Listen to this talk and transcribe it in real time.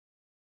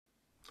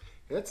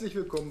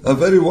A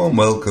very warm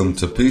welcome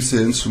to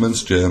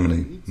PCE-Instruments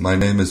Germany. My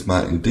name is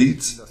Martin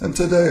Dietz, and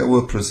today I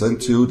will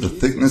present to you the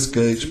thickness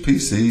gauge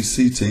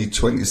PCE-CT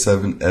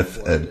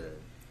 27FN.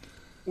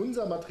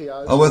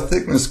 Our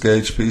thickness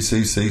gauge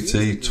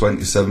PCE-CT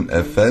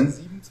 27FN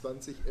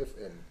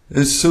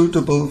is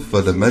suitable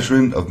for the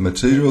measuring of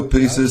material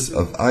pieces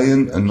of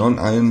iron and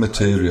non-iron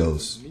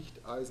materials.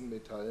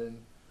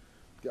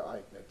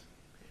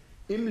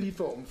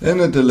 In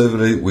a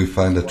delivery we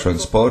find a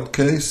transport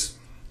case,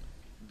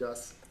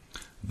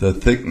 the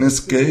thickness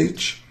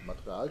gauge.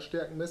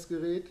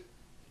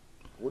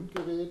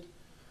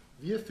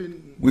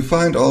 We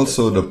find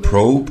also the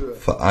probe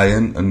for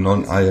iron and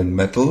non-iron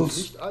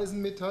metals.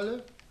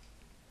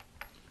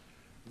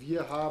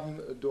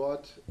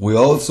 We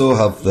also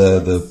have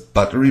the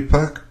battery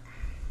pack.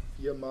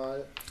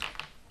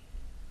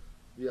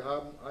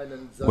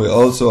 We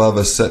also have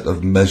a set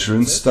of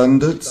measuring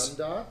standards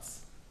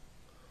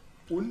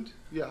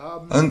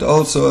and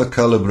also a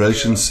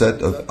calibration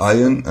set of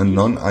iron and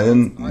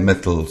non-iron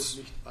metals.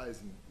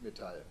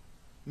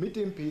 With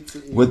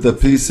the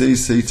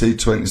PCE-CT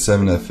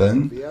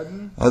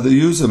 27FN are the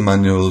user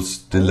manuals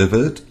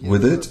delivered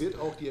with it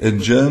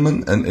in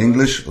German and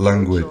English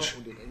language.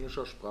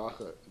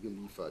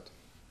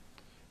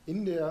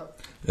 In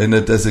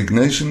the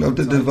designation of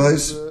the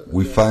device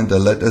we find the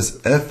letters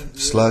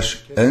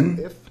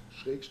F/N.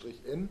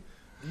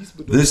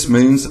 This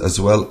means as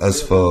well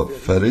as for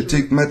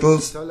ferritic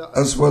metals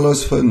as well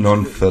as for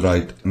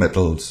non-ferrite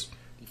metals.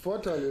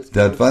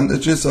 The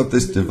advantages of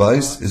this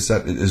device is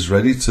that it is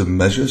ready to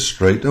measure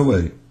straight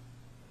away.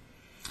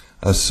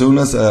 As soon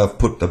as I have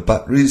put the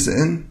batteries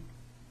in,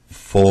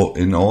 4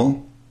 in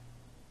all,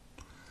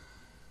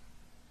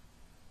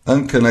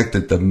 and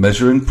connected the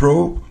measuring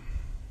probe,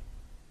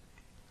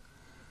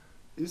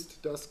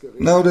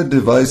 now the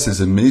device is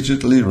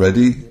immediately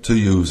ready to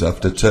use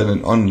after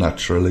turning on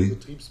naturally.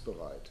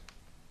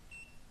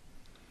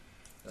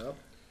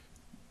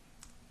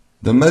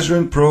 The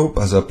measuring probe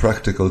has a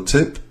practical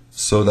tip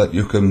so that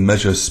you can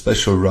measure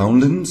special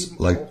roundings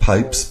like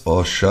pipes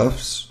or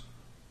shafts.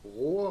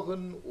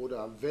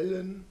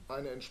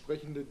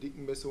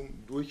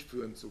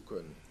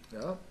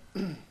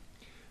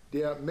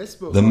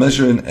 The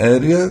measuring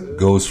area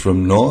goes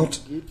from 0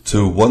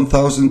 to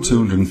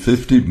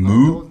 1250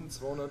 μ.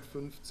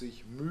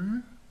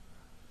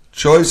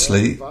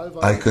 Choicely,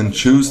 I can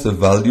choose the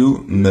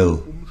value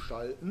mil.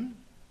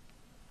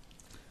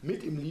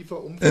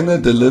 In a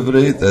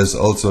delivery there's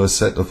also a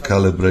set of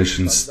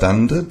calibration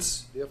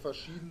standards,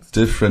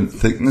 different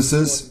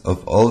thicknesses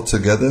of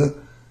altogether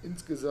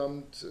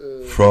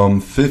from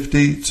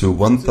 50 to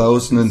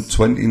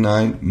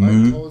 1029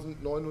 μ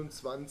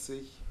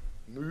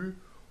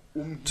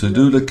to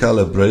do the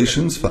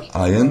calibrations for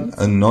iron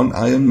and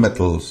non-iron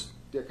metals.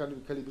 Der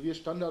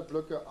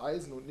Kalibrierstandardblöcke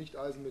Eisen und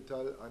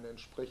Nicht-Eisenmetall eine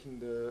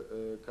entsprechende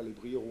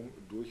Kalibrierung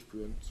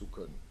durchführen zu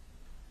können.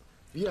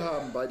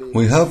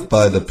 We have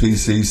by the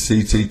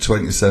PCE-CT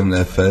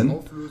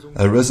 27FN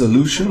a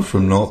resolution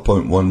from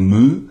 0.1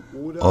 μ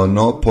or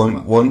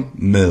 0.1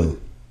 mil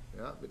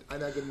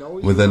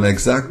with an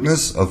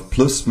exactness of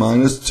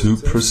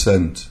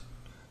 ±2%,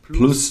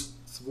 plus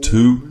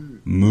 2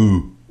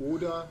 μ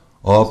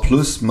or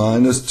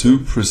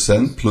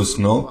 ±2% plus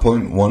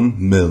 0.1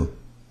 mil.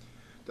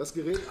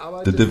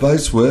 The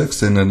device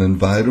works in an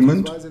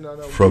environment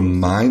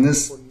from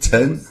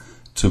 -10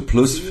 to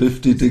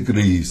 +50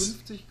 degrees.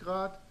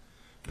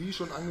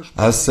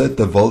 As said,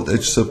 the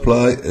voltage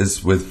supply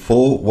is with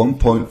 4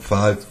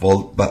 1.5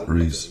 volt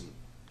batteries.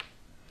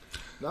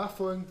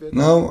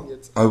 Now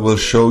I will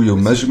show you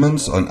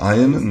measurements on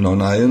iron and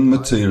non-iron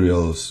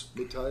materials.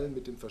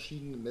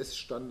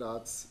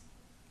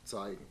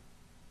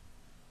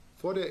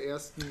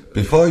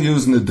 Before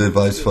using the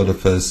device for the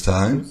first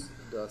time,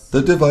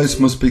 the device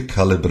must be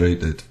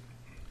calibrated.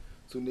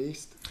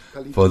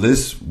 For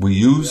this we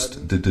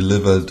used the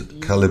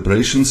delivered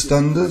calibration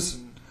standards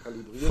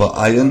for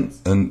iron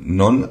and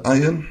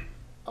non-iron.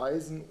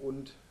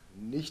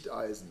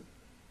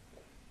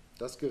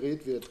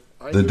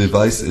 The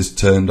device is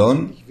turned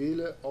on.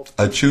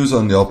 I choose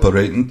on the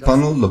operating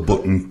panel the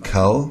button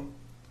Cal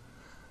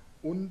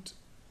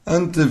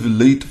and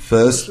delete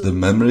first the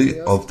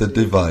memory of the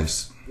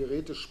device.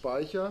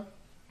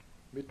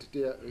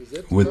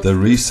 With the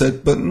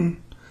reset button,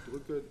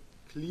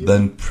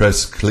 then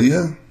press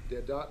clear.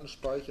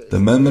 The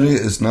memory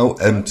is now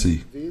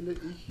empty.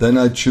 Then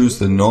I choose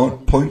the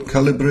 0-point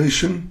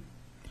calibration.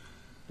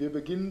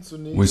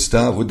 We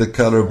start with the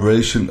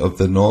calibration of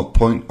the 0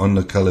 point on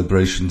the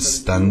calibration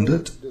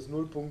standard.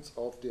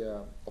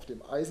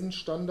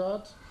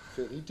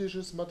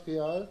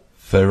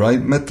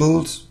 Ferrite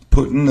metals,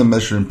 putting the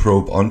measuring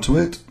probe onto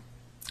it,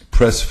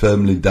 press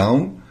firmly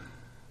down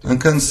and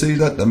can see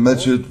that the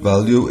measured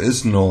value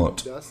is 0.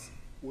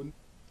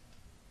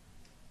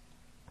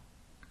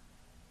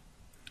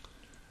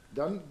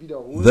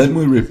 Then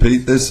we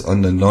repeat this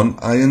on the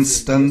non-iron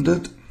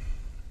standard.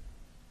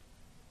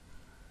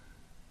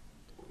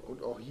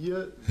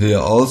 Here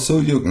also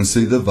you can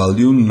see the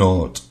value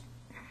 0.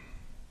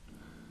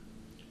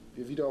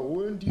 Wir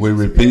wiederholen We dieses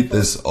repeat mehrfach.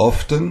 this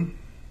often.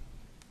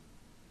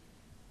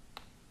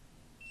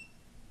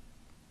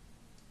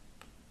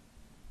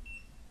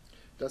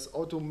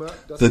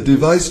 The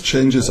device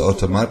changes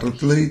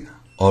automatically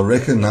or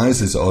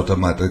recognizes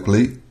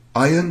automatically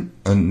iron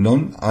and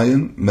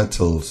non-iron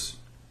metals.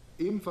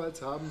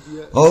 Ebenfalls haben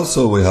wir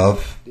Also we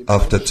have,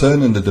 after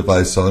turning the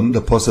device on,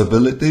 the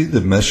possibility the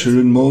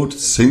measuring mode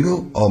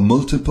single or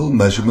multiple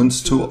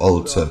measurements to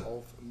alter.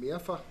 auf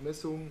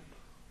Mehrfachmessungen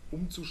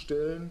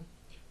umzustellen.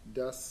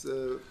 Das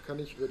kann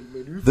ich über die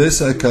Menü.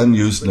 This I can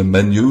use the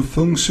menu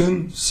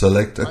function,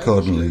 select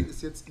accordingly.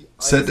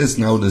 Set is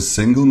now the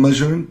single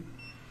measuring.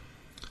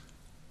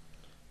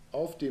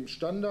 Auf dem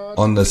Standard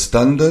On the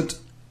standard,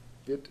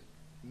 wird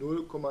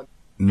 0,0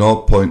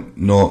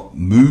 0.0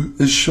 mu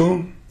is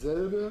shown.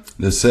 selbe.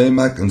 The same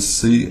I can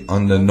see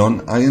on the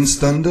non-iron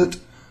standard,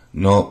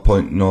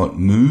 0.0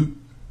 mu.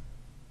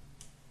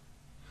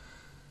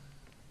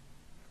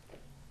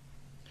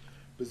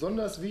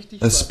 Besonders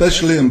wichtig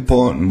Especially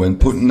important when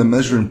putting the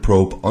measuring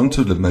probe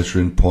onto the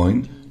measuring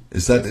point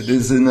is that it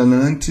is in a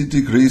 90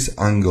 degrees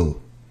angle,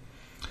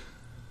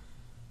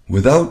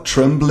 without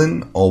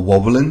trembling or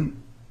wobbling,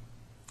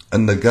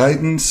 and the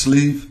guidance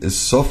sleeve is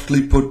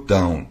softly put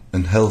down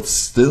and held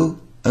still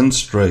and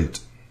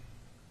straight.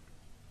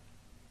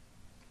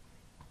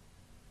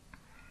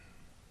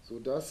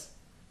 sodass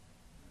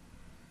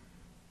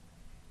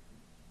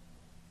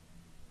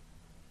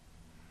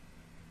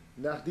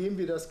nachdem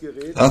wir das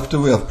Gerät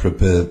After we have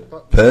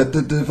prepared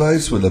the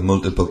device with a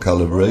multiple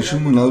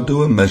calibration, we now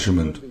do a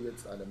measurement. führen wir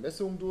jetzt eine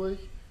Messung durch.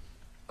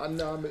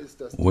 Annahme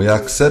ist, dass We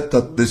accept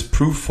that this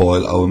proof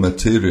foil, our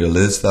material,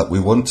 is that we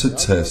want to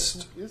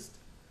test. ist.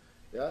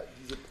 Ja,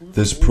 diese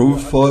This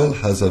proof foil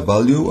has a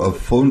value of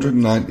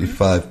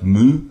 495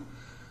 mu.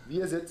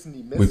 Wir setzen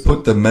die We Messung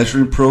put the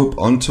measuring probe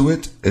onto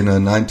it in a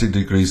 90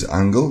 degrees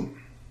angle,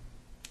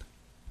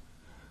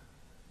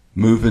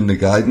 moving the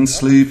guidance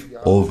sleeve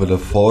over the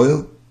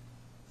foil,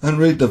 and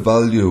read the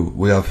value.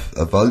 We have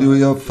a value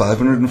here of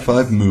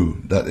 505 mu,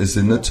 that is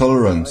in the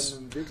tolerance.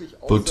 einen wirklich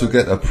But to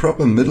get a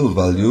proper middle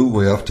value,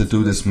 we have to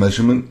do this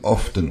measurement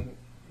often.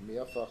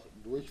 mehrfach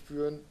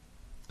durchführen.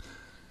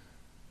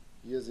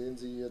 Hier sehen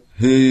Sie jetzt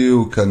Here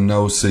you can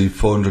now see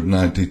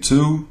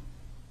 492.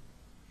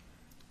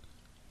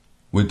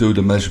 We do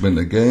the measurement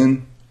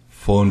again,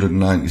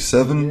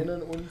 497.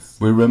 erinnern uns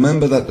We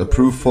remember that the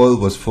proof foil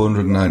was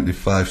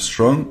 495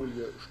 strong. Folie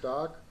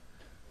stark.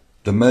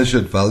 The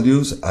measured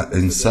values are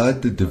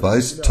inside the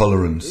device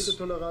tolerance.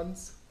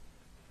 Toleranz.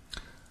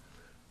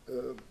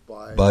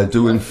 By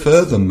doing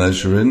further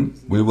measuring,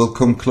 we will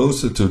come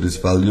closer to this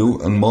value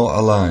and more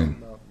align.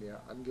 Mehr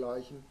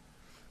angleichen.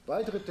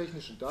 Weitere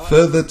technische Daten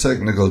Further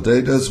technical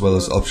data as well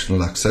as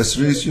optional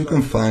accessories you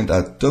can find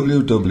at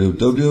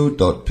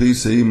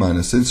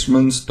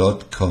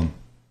www.pce-instruments.com.